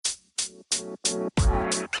Hey,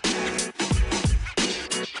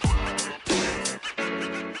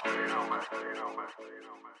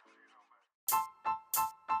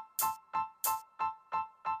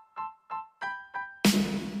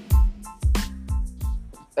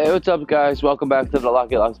 what's up, guys? Welcome back to the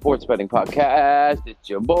Lock It Lock Sports Betting Podcast. It's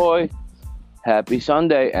your boy. Happy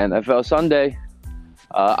Sunday, NFL Sunday.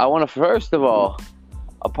 I want to first of all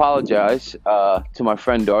apologize to my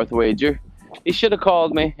friend Darth Wager. He should have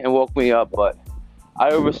called me and woke me up, but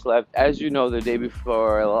I overslept. As you know, the day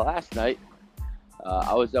before last night,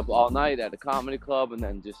 I was up all night at a comedy club and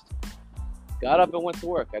then just got up and went to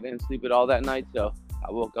work. I didn't sleep at all that night, so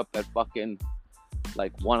I woke up at fucking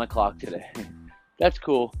like 1 o'clock today. That's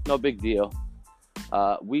cool. No big deal.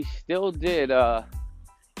 We still did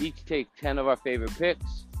each take 10 of our favorite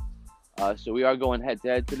picks. So we are going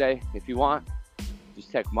head-to-head today. If you want,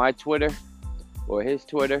 just check my Twitter or his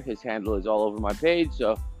Twitter. His handle is all over my page,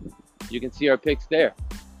 so you can see our picks there.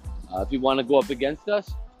 If you want to go up against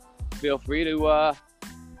us, feel free to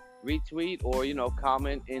retweet or,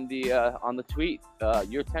 comment in the on the tweet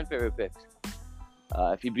your 10 favorite picks.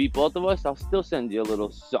 If you beat both of us, I'll still send you a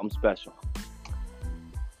little something special.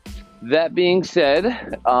 That being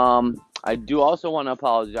said, I do also want to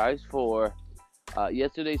apologize for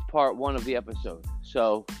yesterday's part 1 of the episode.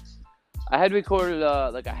 So I had recorded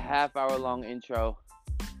like a half-hour long intro.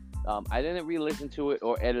 I didn't re-listen to it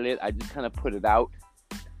or edit it. I just kind of put it out.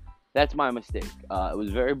 That's my mistake. It was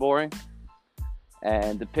very boring,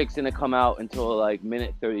 and the picks didn't come out until like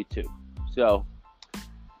minute 32. So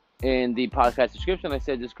in the podcast description, I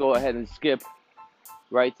said just go ahead and skip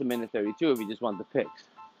right to minute 32 if you just want the picks.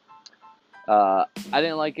 I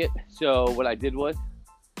didn't like it, so what I did was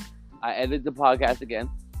I edited the podcast again.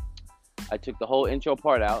 I took the whole intro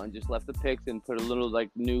part out and just left the picks and put a little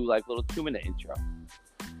new little 2-minute intro.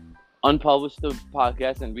 Unpublished the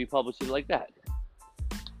podcast and republished it like that.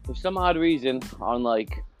 For some odd reason, on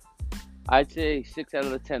I'd say 6 out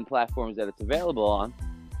of the 10 platforms that it's available on,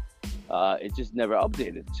 it just never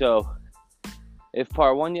updated. So if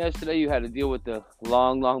part 1 yesterday you had to deal with the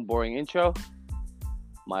long, boring intro,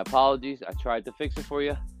 my apologies. I tried to fix it for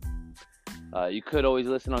you. You could always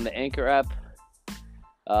listen on the Anchor app.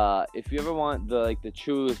 If you ever want the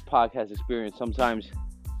truest podcast experience, sometimes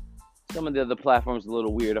some of the other platforms are a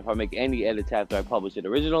little weird if I make any edits after I publish it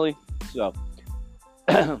originally. So,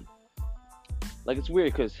 it's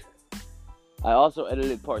weird because I also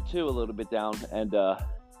edited part 2 a little bit down, and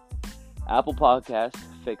Apple Podcasts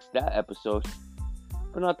fixed that episode,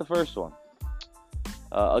 but not the first one.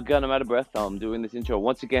 Again, I'm out of breath. I'm doing this intro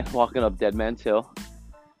once again, walking up Dead Man's Hill,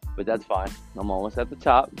 but that's fine. I'm almost at the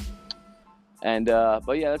top. And,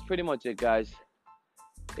 but yeah, that's pretty much it, guys.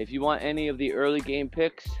 If you want any of the early game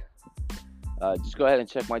picks, just go ahead and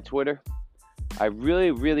check my Twitter. I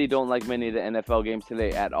really don't like many of the NFL games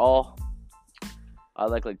today at all. I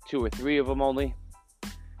like 2 or 3 of them only,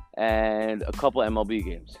 and a couple MLB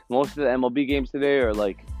games. Most of the MLB games today are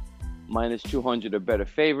minus 200 or better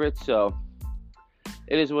favorites, so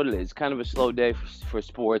it is what it is. Kind of a slow day for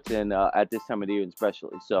sports, and at this time of the year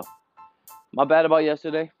especially. So, my bad about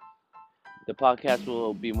yesterday. The podcast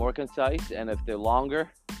will be more concise, and if they're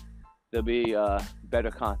longer, there'll be better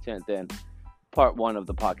content than part 1 of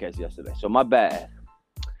the podcast yesterday. So, my bad.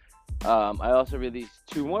 I also released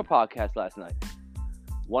 2 more podcasts last night.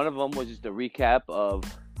 One of them was just a recap of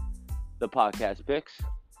the podcast picks.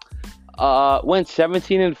 Went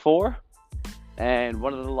 17-4. And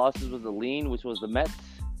one of the losses was the lean, which was the Mets.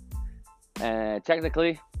 And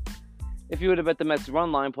technically, if you would have bet the Mets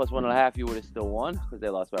run line plus 1.5, you would have still won because they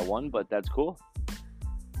lost by 1, but that's cool.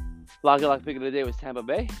 Lock pick of the day was Tampa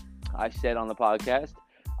Bay. I said on the podcast,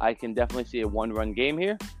 I can definitely see a 1-run game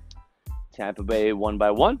here. Tampa Bay won by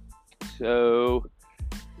 1. So,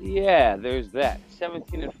 yeah, there's that.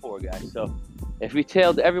 17-4, guys. So, if you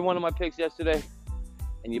tailed every one of my picks yesterday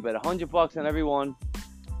and you bet $100 on every one,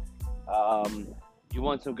 you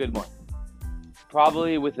won some good money.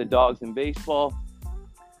 Probably with the dogs in baseball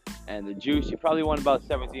and the juice, you probably won about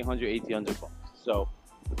 $1,700, $1,800. So,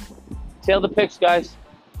 tail the picks, guys.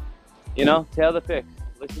 Tail the picks.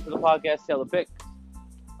 Listen to the podcast, tail the picks.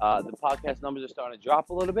 The podcast numbers are starting to drop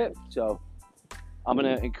a little bit, so I'm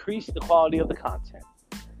going to increase the quality of the content.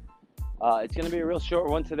 It's going to be a real short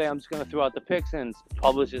one today. I'm just going to throw out the picks and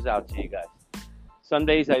publish this out to you guys.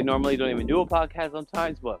 Sundays, I normally don't even do a podcast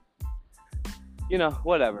sometimes, but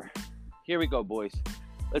whatever. Here we go, boys.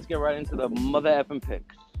 Let's get right into the mother effing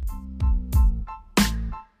picks.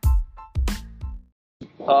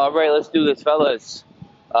 All right, let's do this, fellas.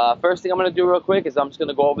 First thing I'm going to do real quick is I'm just going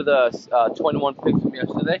to go over the 21 picks from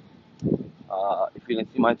yesterday. If you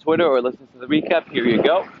didn't see my Twitter or listen to the recap, here you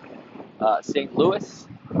go. St. Louis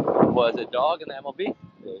was a dog in the MLB.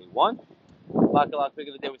 They won. Lock pick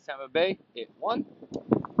of the day was Tampa Bay. It won.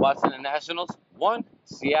 Washington Nationals won.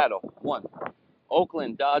 Seattle won.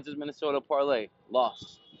 Oakland Dodgers Minnesota parlay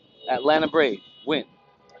lost. Atlanta Braves win.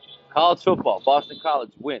 College football Boston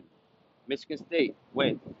College win. Michigan State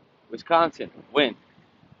win. Wisconsin win.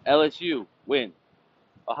 LSU win.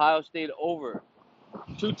 Ohio State over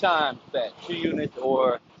 2 times bet, 2 units,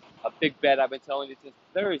 or a big bet. I've been telling you since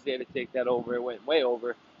Thursday to take that over. It went way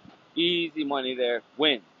over. Easy money there.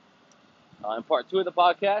 Win. In part 2 of the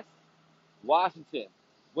podcast, Washington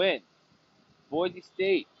win. Boise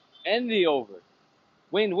State and the over.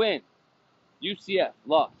 Win. UCF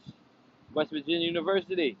lost. West Virginia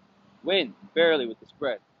University win barely with the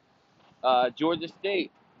spread. Georgia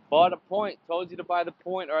State bought a point. Told you to buy the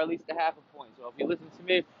point or at least a half a point. So if you listen to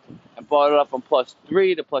me and bought it up from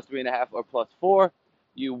 +3 to +3.5 or +4,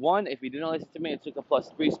 you won. If you didn't listen to me and took the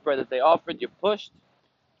 +3 spread that they offered, you pushed.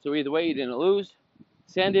 So either way, you didn't lose.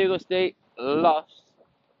 San Diego State lost.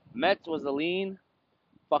 Mets was a lean.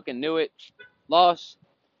 Fucking knew it. Lost.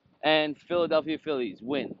 And Philadelphia Phillies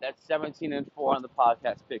win. That's 17-4 on the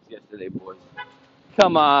podcast picks yesterday, boys.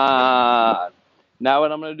 Come on. Now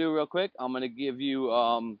what I'm going to do real quick, I'm going to give you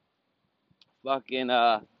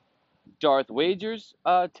Darth Wager's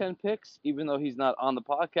 10 picks, even though he's not on the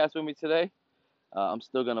podcast with me today. I'm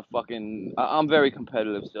still going to I'm very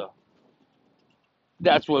competitive, so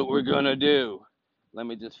that's what we're going to do. Let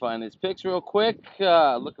me just find his picks real quick.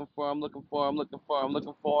 Looking for him.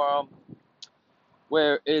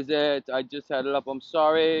 Where is it? I just had it up. I'm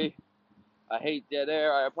sorry. I hate dead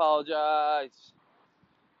air. I apologize.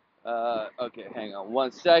 Okay, hang on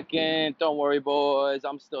 1 second. Don't worry, boys.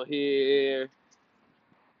 I'm still here.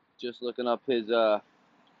 Just looking up his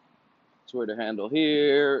Twitter handle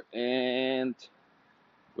here. And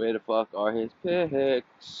where the fuck are his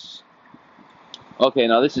picks? Okay,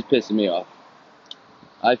 now this is pissing me off.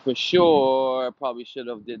 I for sure probably should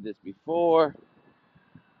have did this before.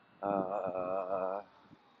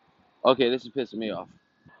 Okay, this is pissing me off.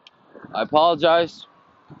 I apologize.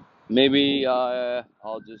 Maybe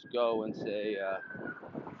I'll just go and say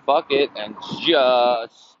fuck it and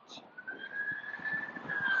just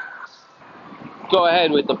go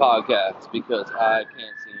ahead with the podcast because I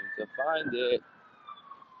can't seem to find it.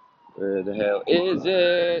 Where the hell is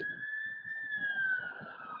it?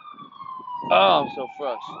 Oh, I'm so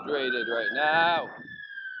frustrated right now.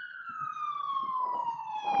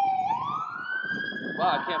 Wow,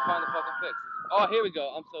 I can't find the fucking fix. Oh, here we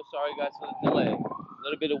go. I'm so sorry, guys, for the delay. A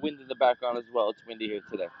little bit of wind in the background as well. It's windy here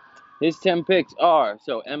today. His 10 picks are,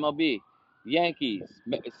 MLB, Yankees.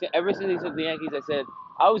 Ever since he took the Yankees, I said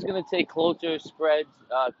I was going to take closer spreads,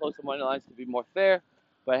 closer money lines to be more fair.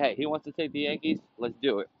 But, hey, he wants to take the Yankees. Let's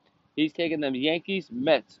do it. He's taking them Yankees,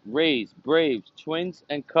 Mets, Rays, Braves, Twins,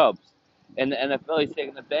 and Cubs. In the NFL, he's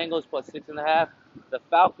taking the Bengals +6.5, the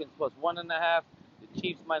Falcons +1.5, the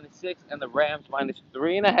Chiefs -6, and the Rams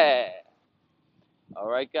 -3.5. All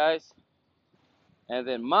right, guys. And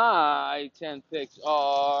then my 10 picks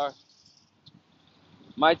are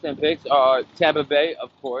Tampa Bay,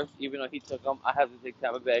 of course. Even though he took them, I have to take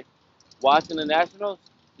Tampa Bay. Washington Nationals,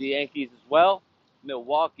 the Yankees as well.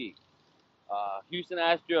 Milwaukee, Houston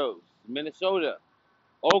Astros, Minnesota,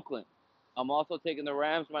 Oakland. I'm also taking the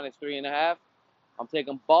Rams -3.5. I'm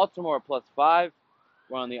taking Baltimore +5.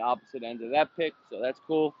 We're on the opposite end of that pick, so that's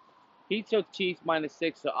cool. He took Chiefs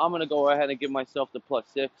 -6, so I'm going to go ahead and give myself the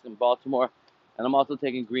 +6 in Baltimore. And I'm also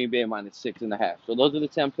taking Green Bay -6.5. So those are the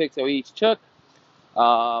 10 picks that we each took.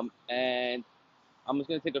 And I'm just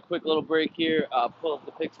going to take a quick little break here, pull up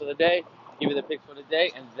the picks for the day, give you the picks for the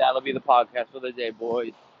day, and that'll be the podcast for the day,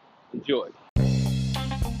 boys. Enjoy.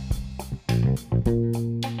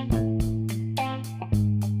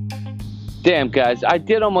 Damn, guys, I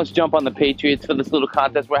did almost jump on the Patriots for this little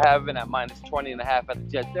contest we're having at -20.5 at the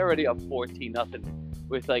Jets. They're already up 14-0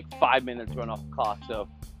 with like 5 minutes run off the clock, so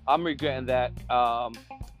I'm regretting that.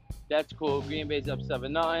 That's cool. Green Bay's up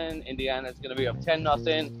 7-0. Indiana's going to be up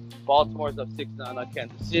 10-0. Baltimore's up 6-0 on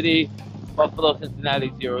Kansas City. Buffalo, Cincinnati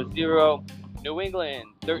 0-0. New England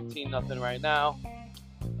 13-0 right now.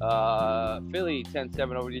 Philly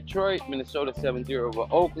 10-7 over Detroit. Minnesota 7-0 over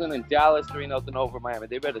Oakland. And Dallas 3-0 over Miami.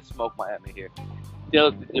 They better smoke Miami here.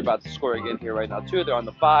 They're about to score again here right now, too. They're on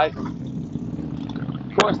the 5.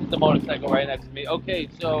 Of course, it's the motorcycle right next to me. Okay,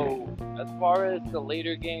 so as far as the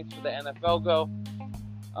later games for the NFL go,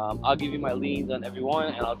 I'll give you my leans on every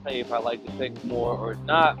one, and I'll tell you if I like the pick more or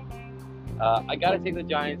not. I got to take the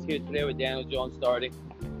Giants here today with Daniel Jones starting.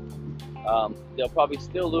 They'll probably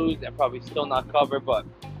still lose and probably still not cover, but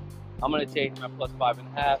I'm going to take my plus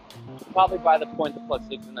 5.5. Probably by the point to plus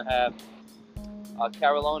 6.5.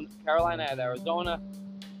 Carolina at Arizona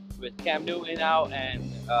with Cam Newton out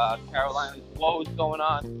and Carolina's woes going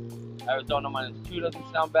on. Arizona -2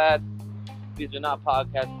 doesn't sound bad. These are not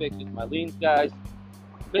podcast picks, it's my leans, guys.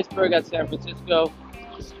 Pittsburgh at San Francisco.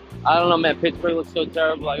 I don't know, man. Pittsburgh looks so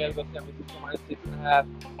terrible. I gotta go San Francisco -6.5.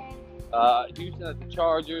 Houston at the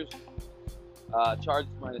Chargers.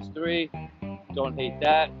 Chargers -3. Don't hate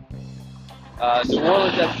that. New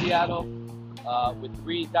Orleans at Seattle. With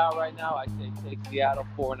Reed out right now, I say take Seattle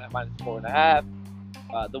 -4.5.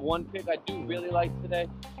 The one pick I do really like today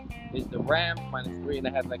is the Rams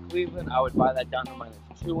 -3.5 at Cleveland. I would buy that down to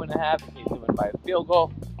 -2.5 in case they win by a field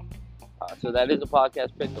goal. So that is a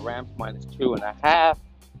podcast pick. The Rams -2.5.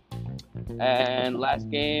 And last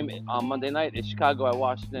game on Monday night is Chicago at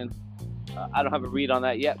Washington. I don't have a read on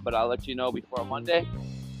that yet, but I'll let you know before Monday.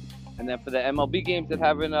 And then for the MLB games that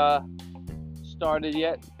haven't started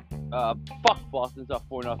yet, fuck Boston's up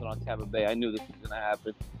 4-0 on Tampa Bay. I knew this was going to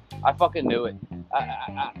happen. I fucking knew it.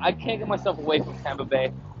 I can't get myself away from Tampa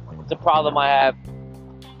Bay. It's a problem I have.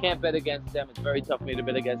 Can't bet against them. It's very tough for me to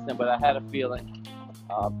bet against them, but I had a feeling.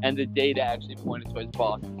 And the data actually pointed towards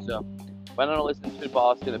Boston. So if I don't listen to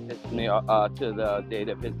Boston, it pisses me off. To the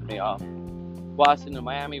data, it pisses me off. Boston and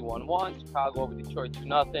Miami 1-1. Chicago over Detroit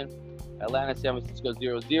 2-0. Atlanta, San Francisco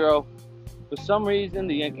 0-0. For some reason,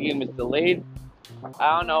 the Yankee game is delayed.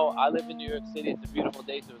 I don't know. I live in New York City. It's a beautiful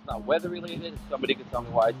day, so it's not weather related. If somebody could tell me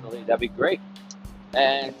why it's delayed, that'd be great.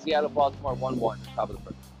 And Seattle, Baltimore 1-1. Top of the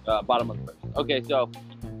first, bottom of the first. Okay, so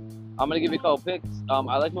I'm gonna give you a couple picks.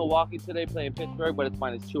 I like Milwaukee today playing Pittsburgh, but it's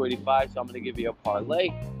 -285, so I'm gonna give you a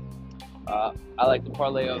parlay. I like the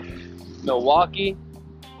parlay of Milwaukee,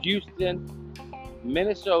 Houston,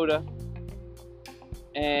 Minnesota,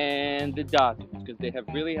 and the Dodgers because they have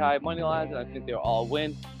really high money lines, and I think they'll all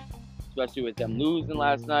win, especially with them losing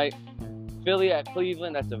last night. Philly at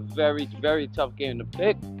Cleveland, that's a very, very tough game to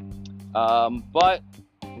pick. But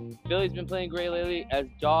Philly's been playing great lately. As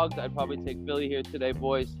dogs, I'd probably take Philly here today,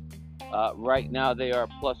 boys. Right now, they are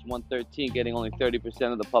 +113, getting only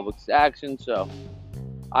 30% of the public's action. So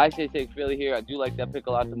I say take Philly here. I do like that pick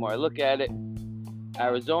a lot the more I look at it.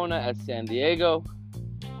 Arizona at San Diego.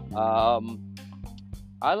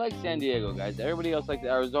 I like San Diego, guys. Everybody else likes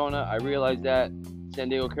Arizona. I realize that. San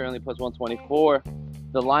Diego currently +124.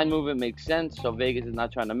 The line movement makes sense, so Vegas is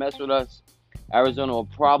not trying to mess with us. Arizona will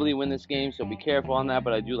probably win this game, so be careful on that,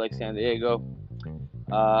 but I do like San Diego.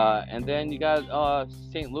 And then you got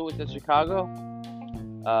St. Louis at Chicago.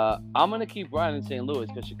 I'm going to keep riding in St. Louis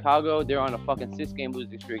because Chicago, they're on a fucking 6-game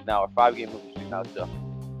losing streak now, or 5-game losing streak now. So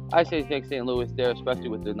I say take St. Louis there, especially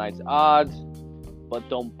with the nice odds, but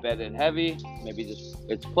don't bet it heavy. Maybe just,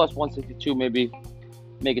 it's +162, maybe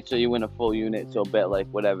make it so you win a full unit. So bet like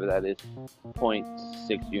whatever that is,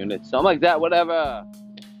 0.6 units, something like that, whatever.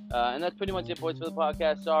 And that's pretty much it, boys, for the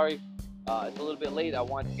podcast. Sorry. It's a little bit late. I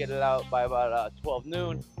wanted to get it out by about 12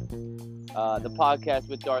 noon. The podcast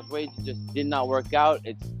with Darth Wade just did not work out.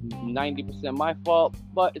 It's 90% my fault,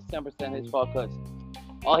 but it's 10% his fault because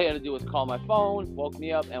all he had to do was call my phone, woke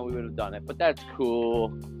me up, and we would have done it. But that's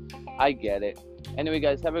cool. I get it. Anyway,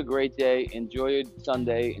 guys, have a great day. Enjoy your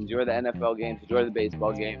Sunday. Enjoy the NFL games. Enjoy the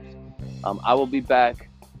baseball games. I will be back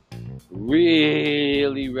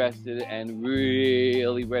really rested and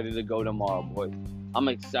really ready to go tomorrow, boys. I'm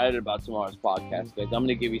excited about tomorrow's podcast, guys. I'm going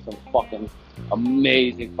to give you some fucking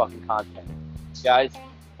amazing fucking content. Guys,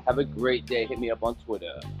 have a great day. Hit me up on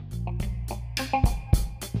Twitter.